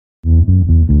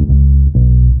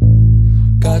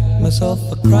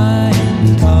myself a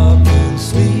crying, talking,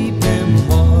 sleeping,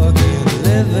 walking,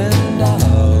 living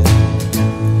doll.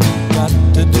 Got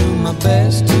to do my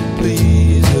best to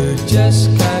please her just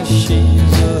 'cause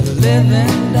she's a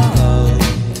living doll.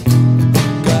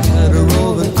 Got a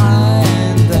roving eye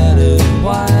and that is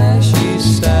why she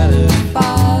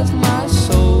satisfies my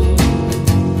soul.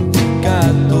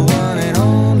 Got the one and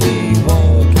only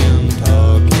walking,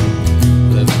 talking,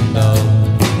 living doll.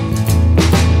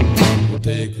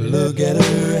 Take a look at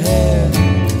her hair,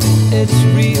 it's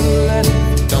real and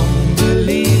don't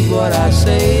believe what I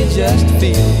say, just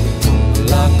feel.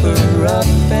 Lock her up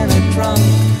in a trunk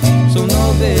so no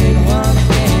big one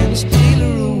can steal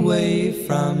her away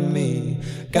from me.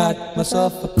 Got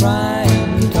myself a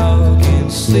crying, talking,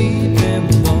 sleeping,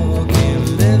 walking,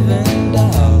 living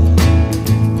doll.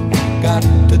 Got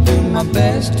to do my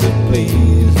best to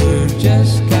please her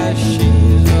just 'cause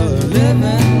she's a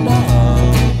living doll.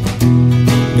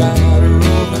 Got a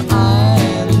roving eye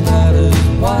and that is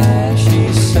why she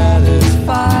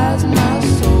satisfies my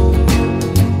soul.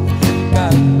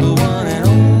 Got the one and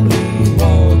only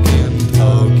walking,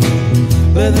 talking,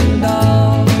 living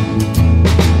doll.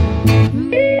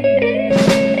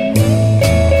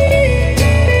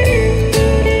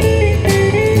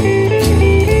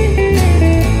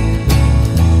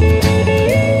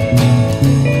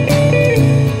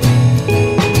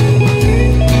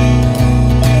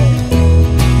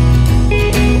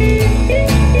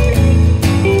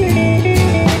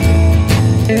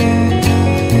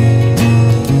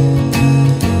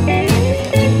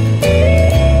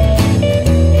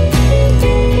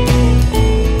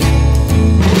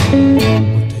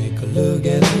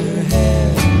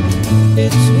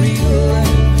 It's real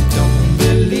and don't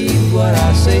believe what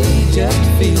I say, just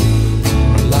feel.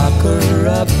 Lock her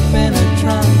up in a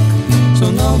trunk so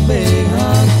no big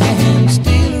hunk can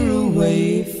steal her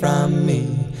away from me.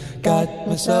 Got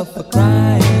myself a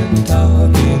crying,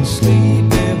 talking,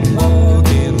 sleeping,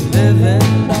 walking,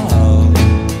 living doll.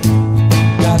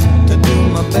 Got to do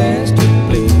my best to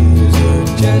please her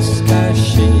just 'cause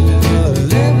she's a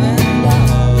living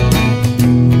doll.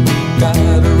 Got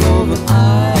a roving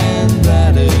eye and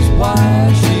that is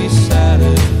why she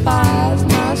satisfies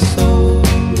my soul.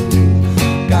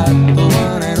 Got the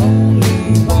one and only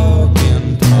walking,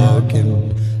 talking,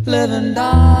 living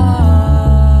doll.